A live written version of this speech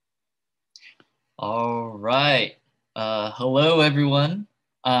All right. Hello, everyone.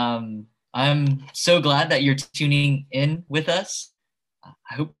 I'm so glad that you're tuning in with us.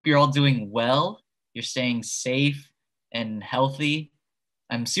 I hope you're all doing well. You're staying safe and healthy.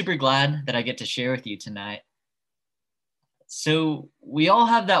 I'm super glad that I get to share with you tonight. So, we all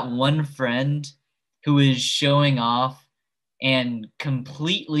have that one friend who is showing off and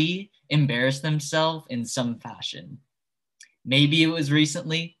completely embarrass themselves in some fashion. Maybe it was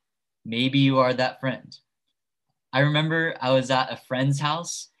recently, maybe you are that friend. I remember I was at a friend's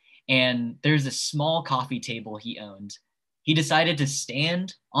house and there's a small coffee table he owned. He decided to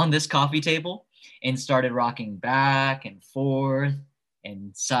stand on this coffee table and started rocking back and forth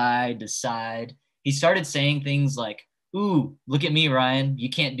and side to side. He started saying things like, "Ooh, look at me, Ryan. You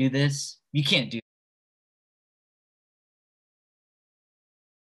can't do this. You can't do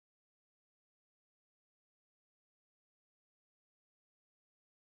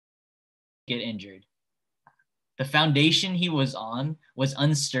get injured." The foundation he was on was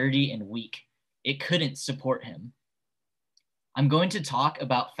unsturdy and weak. It couldn't support him. I'm going to talk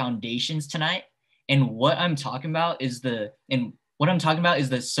about foundations tonight, and what I'm talking about is the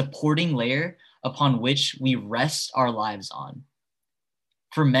supporting layer upon which we rest our lives on.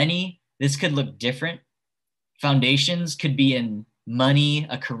 For many, this could look different. Foundations could be in money,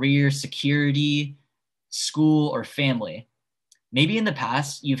 a career, security, school, or family. Maybe in the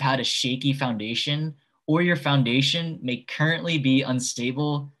past you've had a shaky foundation, or your foundation may currently be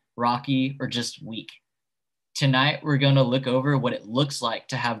unstable, rocky, or just weak. Tonight, we're going to look over what it looks like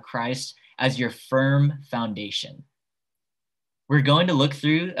to have Christ as your firm foundation. We're going to look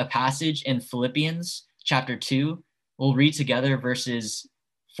through a passage in Philippians chapter 2. We'll read together verses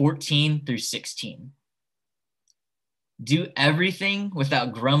 14 through 16. Do everything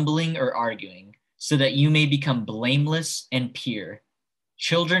without grumbling or arguing, so that you may become blameless and pure,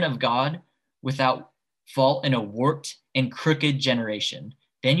 children of God without fault in a warped and crooked generation.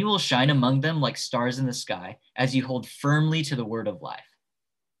 Then you will shine among them like stars in the sky as you hold firmly to the word of life.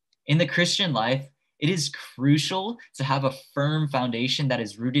 In the Christian life, it is crucial to have a firm foundation that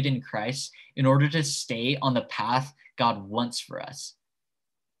is rooted in Christ in order to stay on the path God wants for us.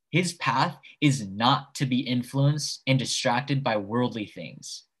 His path is not to be influenced and distracted by worldly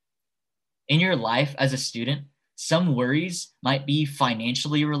things. In your life as a student, some worries might be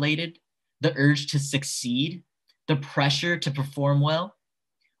financially related, the urge to succeed, the pressure to perform well,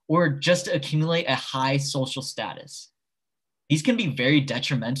 or just to accumulate a high social status. These can be very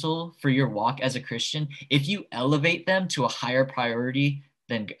detrimental for your walk as a Christian if you elevate them to a higher priority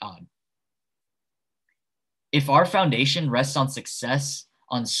than God. If our foundation rests on success,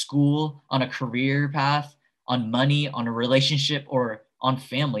 on school, on a career path, on money, on a relationship, or on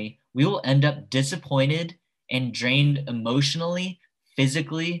family, we will end up disappointed and drained emotionally,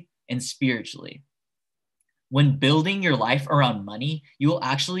 physically, and spiritually. When building your life around money, you will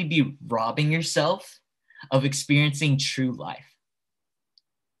actually be robbing yourself of experiencing true life.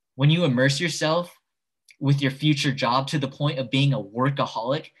 When you immerse yourself with your future job to the point of being a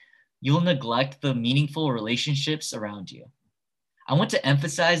workaholic, you'll neglect the meaningful relationships around you. I want to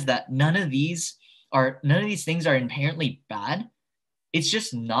emphasize that none of these things are inherently bad. It's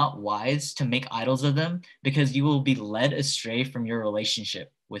just not wise to make idols of them because you will be led astray from your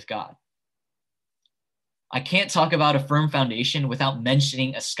relationship with God. I can't talk about a firm foundation without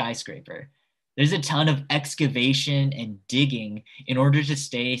mentioning a skyscraper. There's a ton of excavation and digging in order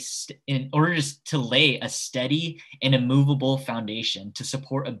to lay a steady and immovable foundation to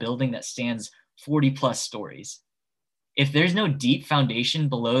support a building that stands 40 plus stories. If there's no deep foundation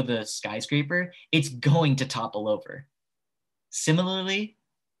below the skyscraper, it's going to topple over. Similarly,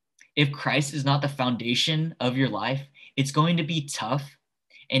 if Christ is not the foundation of your life, it's going to be tough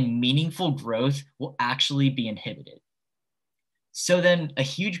and meaningful growth will actually be inhibited. So then a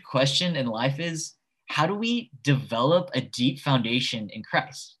huge question in life is, how do we develop a deep foundation in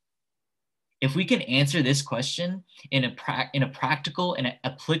Christ? If we can answer this question in a practical and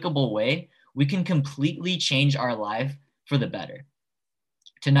applicable way, we can completely change our life for the better.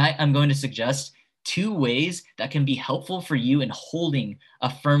 Tonight, I'm going to suggest 2 ways that can be helpful for you in holding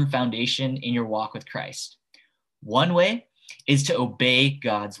a firm foundation in your walk with Christ. One way is to obey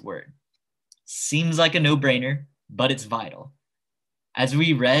God's word. Seems like a no-brainer, but it's vital. As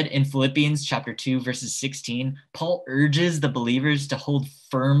we read in Philippians chapter 2, verses 16, Paul urges the believers to hold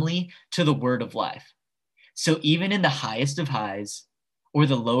firmly to the word of life. So even in the highest of highs or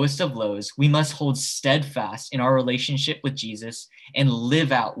the lowest of lows, we must hold steadfast in our relationship with Jesus and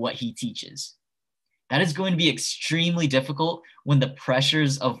live out what he teaches. That is going to be extremely difficult when the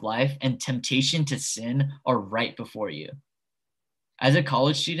pressures of life and temptation to sin are right before you. As a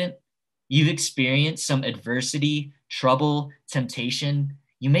college student, You've experienced some adversity, trouble, temptation.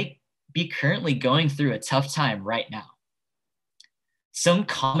 You may be currently going through a tough time right now. Some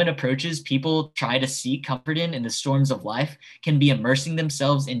common approaches people try to seek comfort in the storms of life can be immersing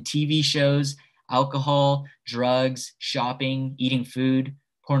themselves in TV shows, alcohol, drugs, shopping, eating food,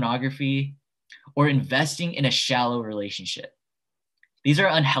 pornography, or investing in a shallow relationship. These are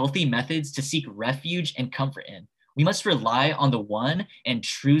unhealthy methods to seek refuge and comfort in. We must rely on the one and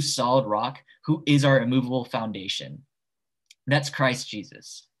true solid rock who is our immovable foundation. That's Christ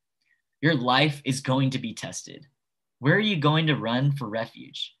Jesus. Your life is going to be tested. Where are you going to run for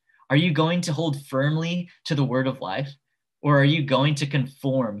refuge? Are you going to hold firmly to the word of life, or are you going to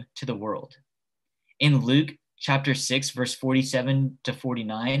conform to the world? In Luke chapter 6, verse 47 to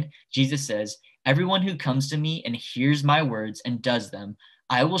 49, Jesus says, "Everyone who comes to me and hears my words and does them,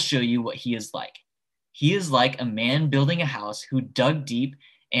 I will show you what he is like. He is like a man building a house who dug deep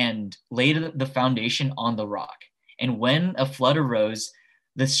and laid the foundation on the rock. And when a flood arose,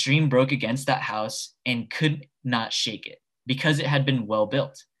 the stream broke against that house and could not shake it, because it had been well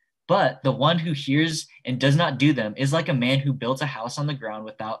built. But the one who hears and does not do them is like a man who built a house on the ground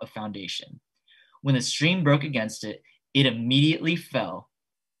without a foundation. When the stream broke against it, it immediately fell.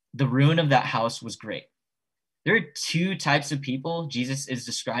 The ruin of that house was great." There are two types of people Jesus is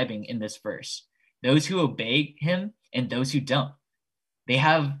describing in this verse: those who obey him and those who don't. They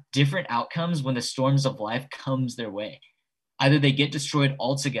have different outcomes when the storms of life comes their way. Either they get destroyed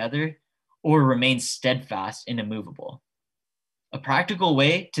altogether or remain steadfast and immovable. A practical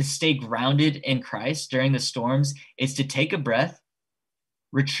way to stay grounded in Christ during the storms is to take a breath,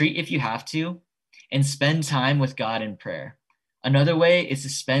 retreat if you have to, and spend time with God in prayer. Another way is to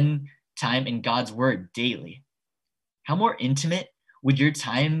spend time in God's word daily. How more intimate would your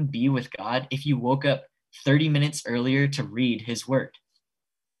time be with God if you woke up 30 minutes earlier to read his word?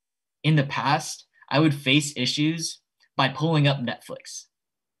 In the past, I would face issues by pulling up Netflix.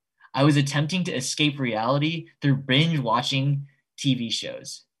 I was attempting to escape reality through binge watching TV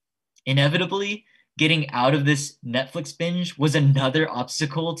shows. Inevitably, getting out of this Netflix binge was another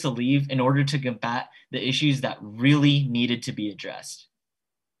obstacle to leave in order to combat the issues that really needed to be addressed.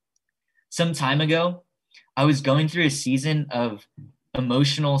 Some time ago, I was going through a season of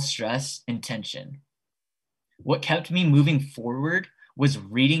emotional stress and tension. What kept me moving forward was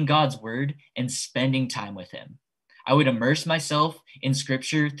reading God's word and spending time with him. I would immerse myself in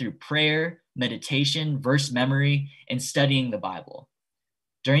scripture through prayer, meditation, verse memory, and studying the Bible.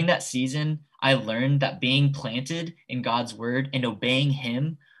 During that season, I learned that being planted in God's word and obeying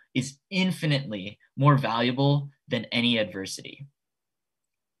him is infinitely more valuable than any adversity.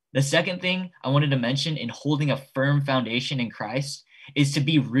 The second thing I wanted to mention in holding a firm foundation in Christ is to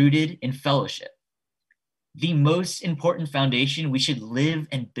be rooted in fellowship. The most important foundation we should live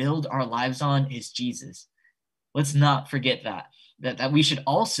and build our lives on is Jesus. Let's not forget that we should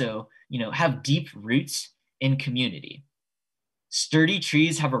also, have deep roots in community. Sturdy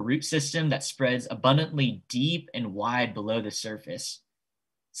trees have a root system that spreads abundantly deep and wide below the surface.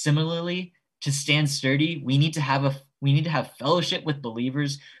 Similarly, to stand sturdy, we need to have fellowship with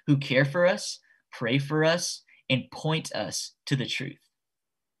believers who care for us, pray for us, and point us to the truth.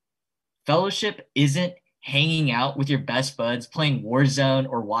 Fellowship isn't hanging out with your best buds, playing Warzone,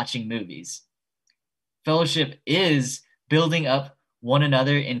 or watching movies. Fellowship is building up one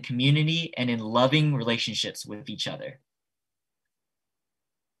another in community and in loving relationships with each other.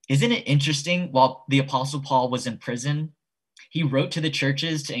 Isn't it interesting, while the Apostle Paul was in prison, he wrote to the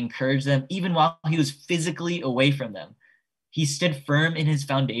churches to encourage them even while he was physically away from them. He stood firm in his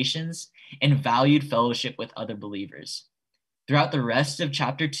foundations and valued fellowship with other believers. Throughout the rest of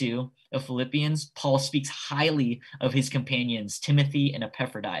chapter 2 of Philippians, Paul speaks highly of his companions, Timothy and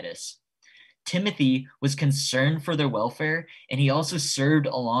Epaphroditus. Timothy was concerned for their welfare, and he also served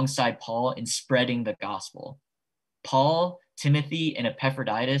alongside Paul in spreading the gospel. Paul, Timothy, and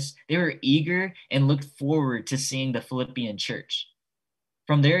Epaphroditus, they were eager and looked forward to seeing the Philippian church.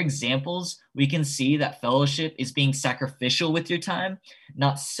 From their examples, we can see that fellowship is being sacrificial with your time,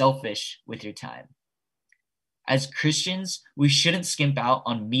 not selfish with your time. As Christians, we shouldn't skimp out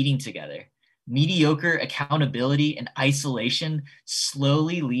on meeting together. Mediocre accountability and isolation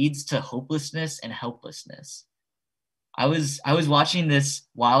slowly leads to hopelessness and helplessness. I was watching this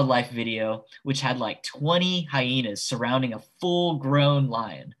wildlife video, which had like 20 hyenas surrounding a full-grown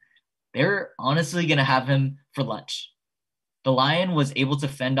lion. They're honestly going to have him for lunch. The lion was able to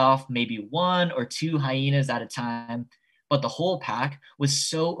fend off maybe 1 or 2 hyenas at a time, but the whole pack was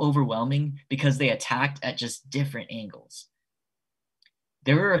so overwhelming because they attacked at just different angles.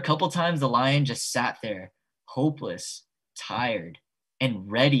 There were a couple times the lion just sat there, hopeless, tired, and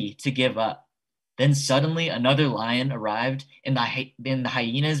ready to give up. Then suddenly another lion arrived, and the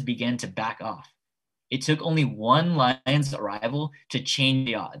hyenas began to back off. It took only one lion's arrival to change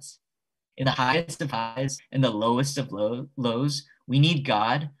the odds. In the highest of highs and the lowest of lows, we need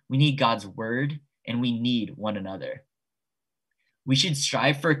God, we need God's word, and we need one another. We should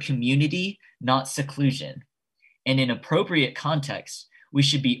strive for community, not seclusion. And in appropriate context, we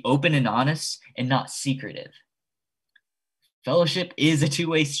should be open and honest and not secretive. Fellowship is a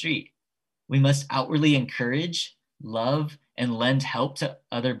two-way street. We must outwardly encourage, love, and lend help to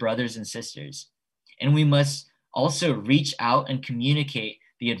other brothers and sisters. And we must also reach out and communicate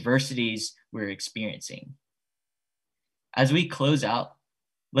the adversities we're experiencing. As we close out,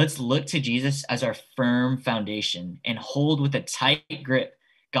 let's look to Jesus as our firm foundation and hold with a tight grip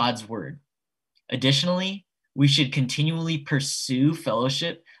God's word. Additionally, we should continually pursue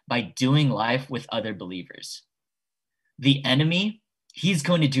fellowship by doing life with other believers. The enemy, he's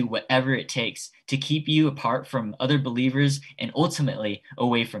going to do whatever it takes to keep you apart from other believers and ultimately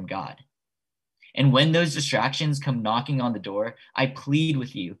away from God. And when those distractions come knocking on the door, I plead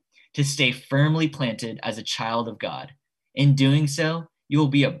with you to stay firmly planted as a child of God. In doing so, you will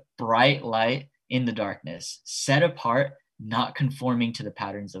be a bright light in the darkness, set apart, not conforming to the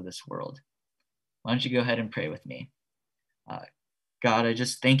patterns of this world. Why don't you go ahead and pray with me? God, I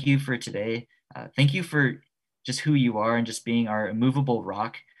just thank you for today. Thank you for just who you are and just being our immovable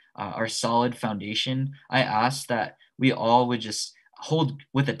rock, our solid foundation. I ask that we all would just hold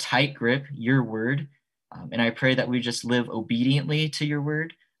with a tight grip your word. And I pray that we just live obediently to your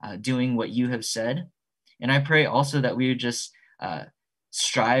word, doing what you have said. And I pray also that we would just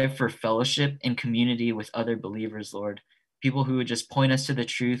strive for fellowship and community with other believers, Lord, people who would just point us to the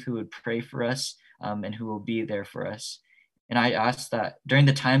truth, who would pray for us, and who will be there for us. And I ask that during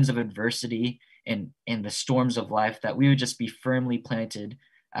the times of adversity and the storms of life, that we would just be firmly planted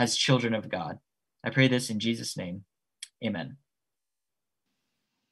as children of God. I pray this in Jesus' name. Amen.